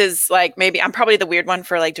 and this is like, maybe I'm probably the weird one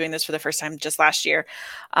for like doing this for the first time just last year.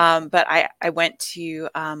 But I went to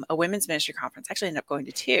a women's ministry conference. I actually ended up going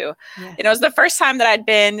to 2. Yes. And it was the first time that I'd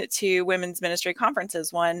been to women's ministry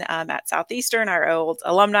conferences, one at Southeastern, our old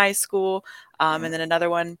alumni school, and then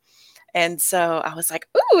another one. And so I was like,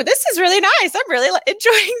 ooh, this is really nice. I'm really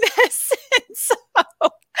enjoying this.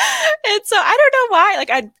 And so I don't know why, like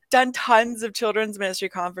I'd done tons of children's ministry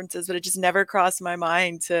conferences, but it just never crossed my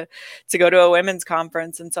mind to go to a women's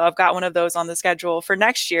conference. And so I've got one of those on the schedule for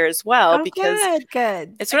next year as well, because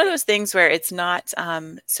good. It's one of those things where it's not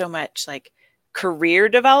so much like career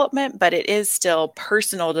development, but it is still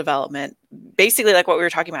personal development. Basically, like what we were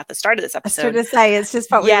talking about at the start of this episode. I was going to say, it's just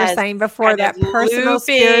what we were saying before, that personal,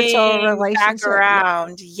 spiritual relationship. Back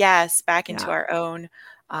around, back into our own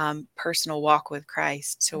personal walk with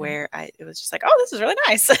Christ to where it was just like, oh, this is really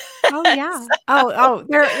nice. Oh yeah.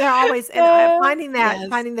 They're always and finding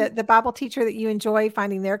Yes. the Bible teacher that you enjoy,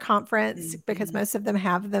 finding their conference because Mhm. most of them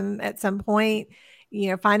have them at some point.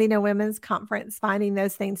 Finding a women's conference, finding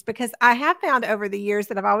those things because I have found over the years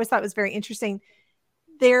that I've always thought was very interesting.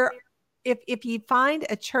 There, if you find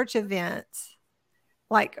a church event,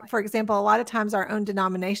 like for example, a lot of times our own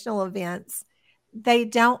denominational events, they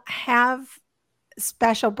don't have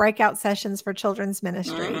special breakout sessions for children's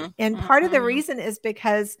ministry. Mhm. And part of the Mhm. reason is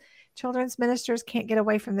because children's ministers can't get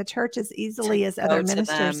away from the church as To easily as go other to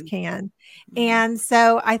ministers them. can. Mhm. And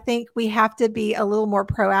so I think we have to be a little more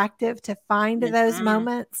proactive to find those Mhm.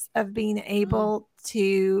 moments of being Mhm. able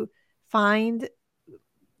to find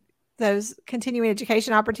those continuing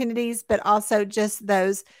education opportunities, but also just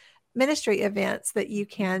those ministry events that you Mhm.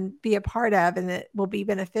 can be a part of and that will be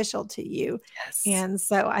beneficial to you. Yes. And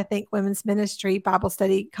so I think women's ministry, Bible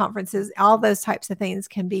study conferences, all those types of things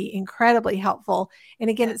can be incredibly helpful. And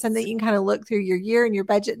again, it's something Yes. you can kind of look through your year and your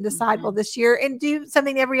budget and decide, well, Mhm. this year and do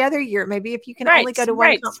something every other year. Maybe if you can only Right. go to one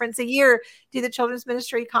Right. conference a year, do the children's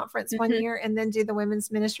ministry conference one Mhm. year and then do the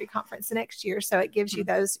women's ministry conference the next year. So it gives you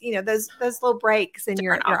Mhm. those, those little breaks in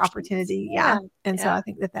Different your options. opportunity. Yeah. Yeah. And so Yeah. I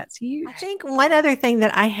think that that's huge. I think one other thing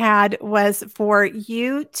that I had was for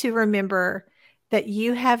you to remember that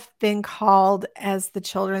you have been called as the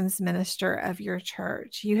children's minister of your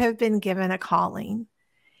church. You have been given a calling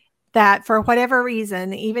that for whatever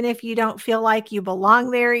reason, even if you don't feel like you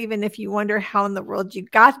belong there, even if you wonder how in the world you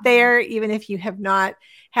got Mhm. there, even if you have not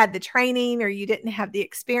had the training or you didn't have the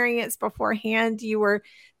experience beforehand, you were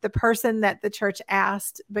the person that the church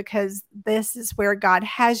asked because this is where God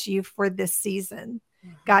has you for this season.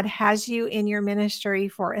 God Mhm. has you in your ministry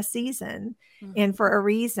for a season and for Mhm. a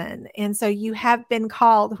reason. And so you have been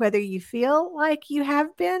called, whether you feel like you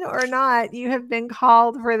have been or not, you have been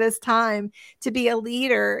called for this time to be a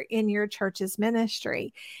leader in your church's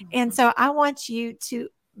ministry. And Mhm. so I want you to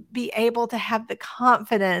be able to have the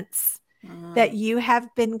confidence that Mhm. you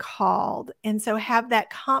have been called. And so have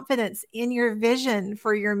that confidence in your vision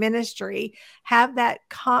for your ministry. Have that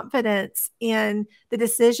confidence in the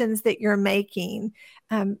decisions that you're making.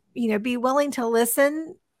 Be willing to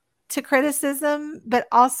listen to criticism, but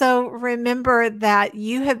also remember that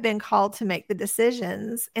you have been called to make the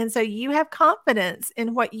decisions. And so you have confidence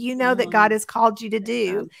in what you know that God Mhm. has called you to do.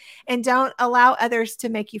 Amen. And don't allow others to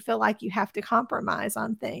make you feel like you have to compromise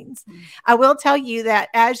on things. Mhm. I will tell you that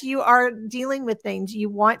as you are dealing with things, you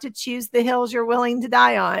want to choose the hills you're willing to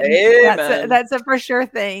die on. Amen. That's a for sure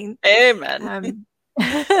thing. Amen. Um,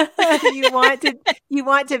 you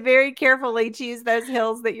want to very carefully choose those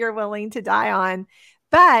hills that you're willing to die on,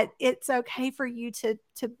 but it's okay for you to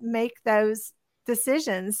make those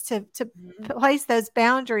decisions to Mhm. place those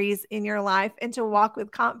boundaries in your life and to walk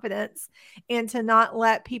with confidence and to not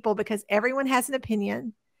let people, because everyone has an opinion.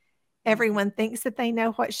 Mhm. Everyone thinks that they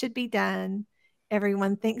know what should be done.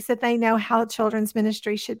 Everyone thinks that they know how children's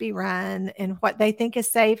ministry should be run and what they think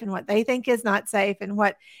is safe and what they think is not safe, and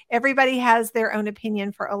what everybody has their own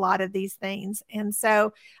opinion for a lot of these things. And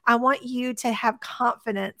so I want you to have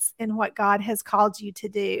confidence in what God has called you to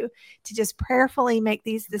do, to just prayerfully make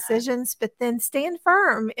these decisions, but then stand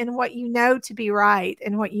firm in what you know to be right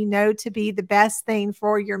and what you know to be the best thing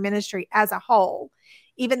for your ministry as a whole,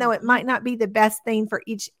 even though it Mhm. might not be the best thing for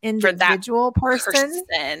each For that individual person.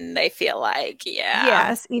 person, they feel like, yeah.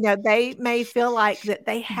 Yes, they may feel like that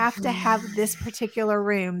they have to have Mhm. this particular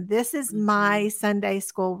room. This is my Mhm. Sunday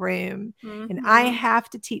school room, and I Mhm. have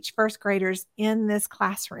to teach first graders in this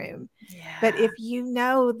classroom. But Yeah. if you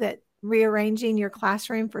know that rearranging your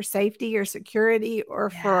classroom for safety or security or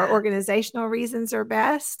for Yeah. organizational reasons are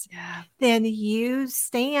best, Yeah. then you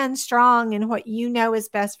stand strong in what you know is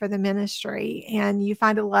best for the ministry and you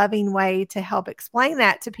find a loving way to help explain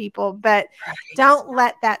that to people. But Right. don't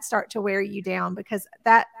let that start to wear you down, because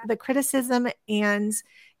that the criticism and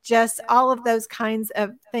just all of those kinds of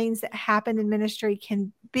things that happen in ministry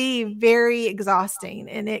can be very exhausting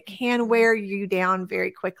and it can Mhm. wear you down very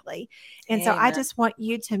quickly. And so I Amen. just want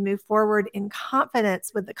you to move forward in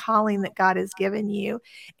confidence with the calling that God has given you,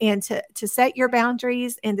 and to set your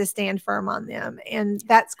boundaries and to stand firm on them. And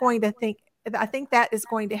I think that is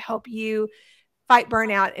going to help you fight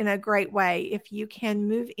burnout in a great way if you can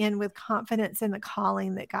move in with confidence in the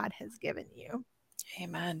calling that God has given you.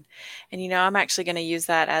 Amen. And I'm actually going to use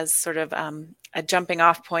that as sort of a jumping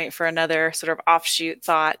off point for another sort of offshoot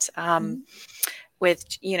thought Mhm. with,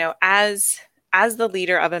 as the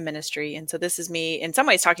leader of a ministry. And so this is me in some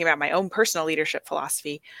ways talking about my own personal leadership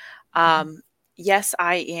philosophy. Mhm. Yes,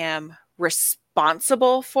 I am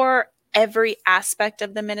responsible for every aspect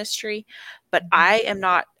of the ministry, but I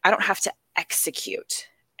don't have to execute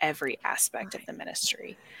every aspect of the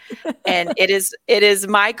ministry. And it is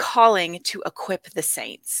my calling to equip the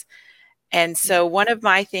saints. And so one of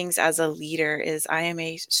my things as a leader is I am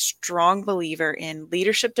a strong believer in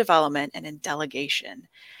leadership development and in delegation.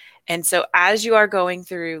 And so as you are going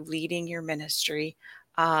through leading your ministry,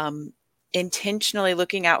 intentionally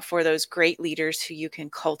looking out for those great leaders who you can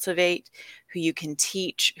cultivate, who you can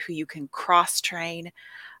teach, who you can cross-train,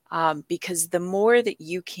 because the more that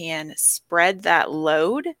you can spread that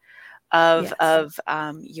load of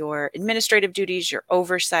your administrative duties, your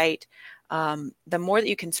oversight, the more that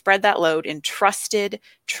you can spread that load in trusted,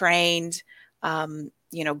 trained,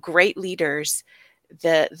 great leaders,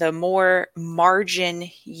 the more margin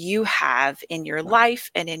you have in your life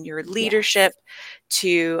and in your leadership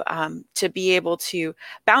to be able to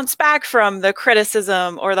bounce back from the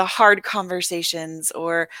criticism or the hard conversations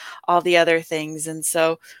or all the other things. And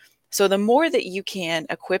so the more that you can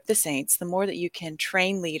equip the saints, the more that you can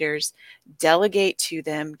train leaders, delegate to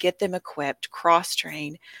them, get them equipped,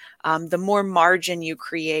 cross-train, the more margin you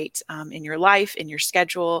create in your life, in your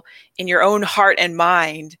schedule, in your own heart and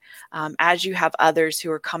mind, as you have others who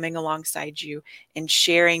are coming alongside you and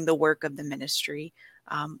sharing the work of the ministry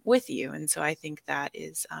with you. And so I think that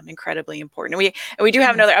is incredibly important. And we do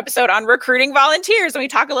have another episode on recruiting volunteers, and we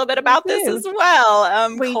talk a little bit about this as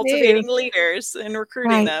well, cultivating leaders and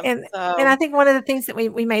recruiting them. And I think one of the things that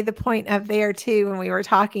we made the point of there too, when we were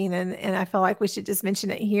talking, and I feel like we should just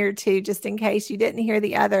mention it here too, just in case you didn't hear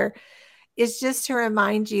the other, is just to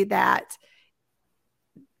remind you that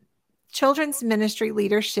children's ministry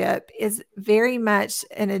leadership is very much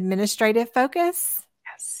an administrative focus.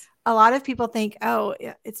 A lot of people think, oh,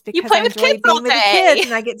 it's because I enjoy being with the kids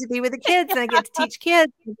and I get to be with the kids and I get to teach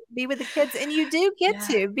kids, and be with the kids. And you do get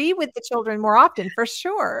to be with the children more often, for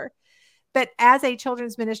sure. But as a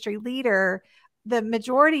children's ministry leader, the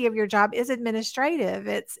majority of your job is administrative.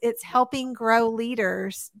 It's helping grow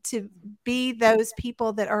leaders to be those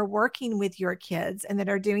people that are working with your kids and that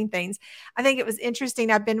are doing things. I think it was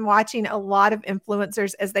interesting. I've been watching a lot of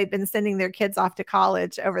influencers as they've been sending their kids off to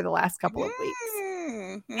college over the last couple of weeks.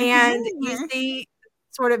 And you see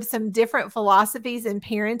sort of some different philosophies in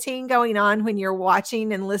parenting going on when you're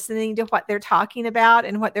watching and listening to what they're talking about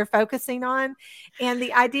and what they're focusing on. And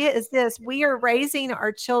the idea is this: we are raising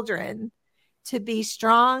our children to be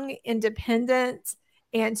strong, independent,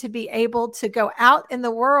 and to be able to go out in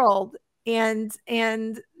the world and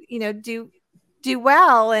do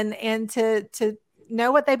well and to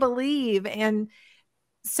know what they believe. And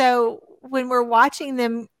so when we're watching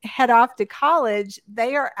them head off to college,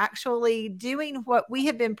 they are actually doing what we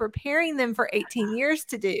have been preparing them for 18 years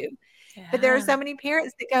to do. Yeah. But there are so many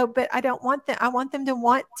parents that go, but I don't want them. I want them to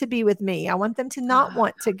want to be with me. I want them to not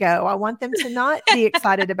want to go. I want them to not be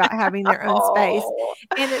excited about having their own space.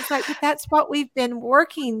 And it's like, but that's what we've been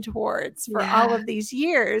working towards for all of these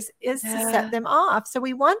years, is to set them off. So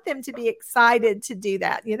we want them to be excited to do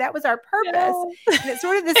that. That was our purpose. And it's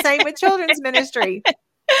sort of the same with children's ministry.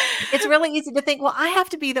 It's really easy to think, well, I have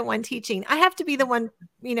to be the one teaching. I have to be the one,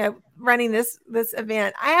 running this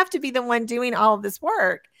event. I have to be the one doing all of this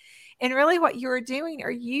work. And really what you're doing,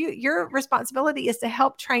 your responsibility is to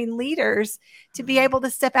help train leaders to be able to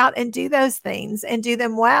step out and do those things and do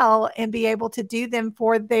them well and be able to do them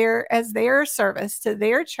as their service to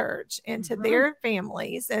their church and to their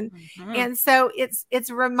families. And so it's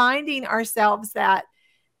reminding ourselves that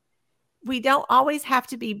we don't always have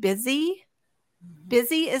to be busy.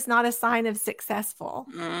 Busy is not a sign of successful.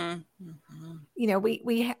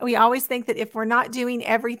 We always think that if we're not doing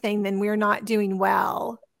everything, then we're not doing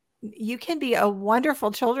well. You can be a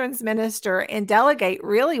wonderful children's minister and delegate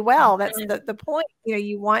really well. That's the point.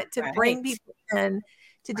 You want to bring people in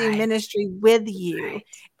to do ministry with you.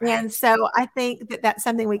 And so I think that that's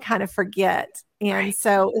something we kind of forget. And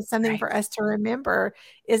so it's something for us to remember,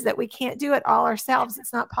 is that we can't do it all ourselves.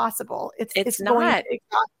 It's not possible. It's not going to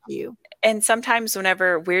exhaust you. And sometimes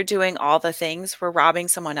whenever we're doing all the things, we're robbing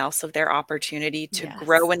someone else of their opportunity to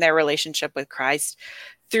grow in their relationship with Christ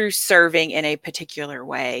through serving in a particular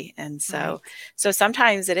way. And so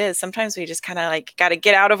sometimes we just kind of got to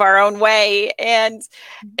get out of our own way and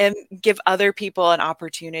give other people an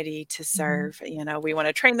opportunity to serve. We want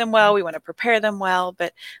to train them well, we want to prepare them well,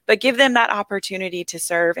 but give them that opportunity to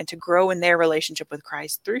serve and to grow in their relationship with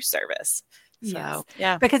Christ through service. So,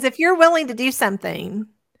 because if you're willing to do something,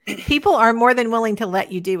 people are more than willing to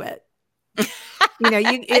let you do it.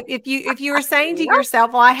 If you were saying to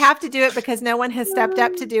yourself, well, I have to do it because no one has stepped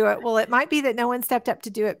up to do it. Well, it might be that no one stepped up to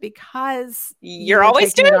do it because you're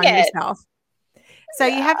always doing it yourself. So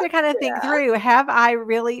you have to kind of think through, have I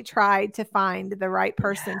really tried to find the right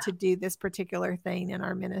person to do this particular thing in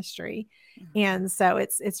our ministry? And so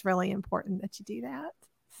it's really important that you do that.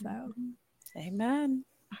 So amen.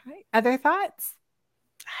 All right. Other thoughts?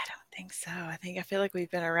 I don't think so. I feel like we've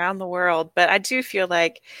been around the world, but I do feel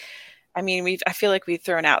like, I feel like we've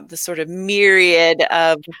thrown out the sort of myriad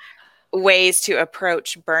of ways to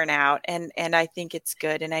approach burnout, and I think it's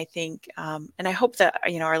good, and I think and I hope that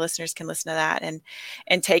our listeners can listen to that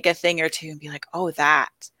and take a thing or two and be like, oh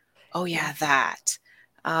yeah, that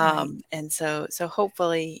and so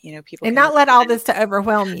hopefully people and can not let all this to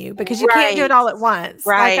overwhelm you, because you can't do it all at once.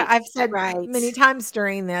 Like I've said many times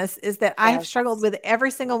during this, is that I have struggled with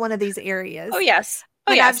every single one of these areas. Oh yes.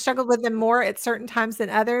 And I've struggled with them more at certain times than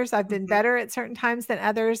others. I've been better at certain times than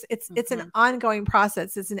others. It's an ongoing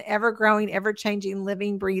process. It's an ever growing, ever changing,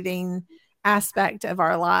 living, breathing aspect of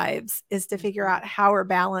our lives, is to figure out how we're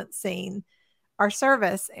balancing our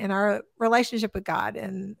service and our relationship with God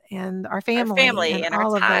and our family and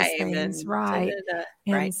all of those things. Right.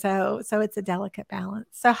 And so it's a delicate balance.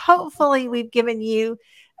 So hopefully we've given you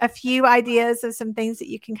a few ideas of some things that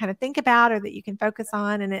you can kind of think about or that you can focus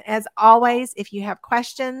on. And as always, if you have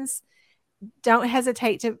questions, don't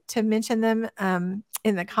hesitate to mention them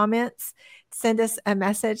in the comments. Send us a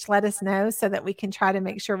message, let us know, so that we can try to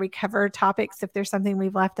make sure we cover topics if there's something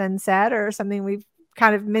we've left unsaid or something we've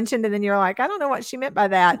kind of mentioned and then you're like, I don't know what she meant by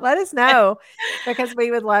that. Let us know, because we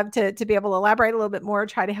would love to be able to elaborate a little bit more,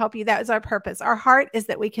 try to help you. That is our purpose. Our heart is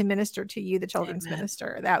that we can minister to you, the children's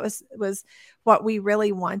minister. That was what we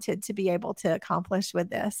really wanted to be able to accomplish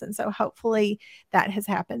with this. And so hopefully that has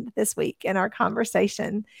happened this week in our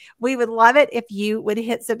conversation. We would love it if you would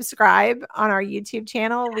hit subscribe on our YouTube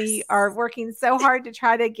channel. Yes. We are working so hard to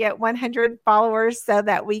try to get 100 followers so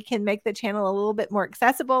that we can make the channel a little bit more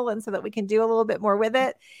accessible and so that we can do a little bit more with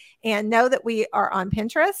it. And know that we are on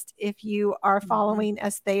Pinterest. If you are following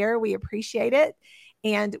us there, we appreciate it.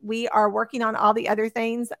 And we are working on all the other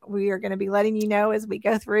things. We are going to be letting you know as we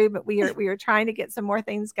go through, but we are trying to get some more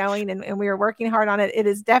things going, and we are working hard on it. It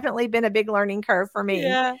has definitely been a big learning curve for me.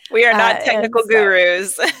 Yeah, we are not technical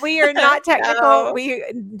gurus. We are not technical. No. We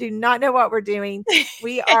do not know what we're doing.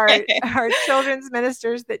 We are children's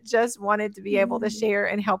ministers that just wanted to be able to share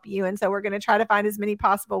and help you. And so we're going to try to find as many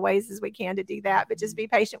possible ways as we can to do that, but just be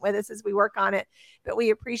patient with us as we work on it. But we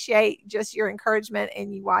appreciate just your encouragement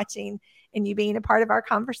and you watching and you being a part of our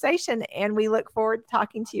conversation. And we look forward to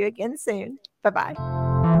talking to you again soon.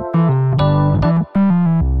 Bye-bye.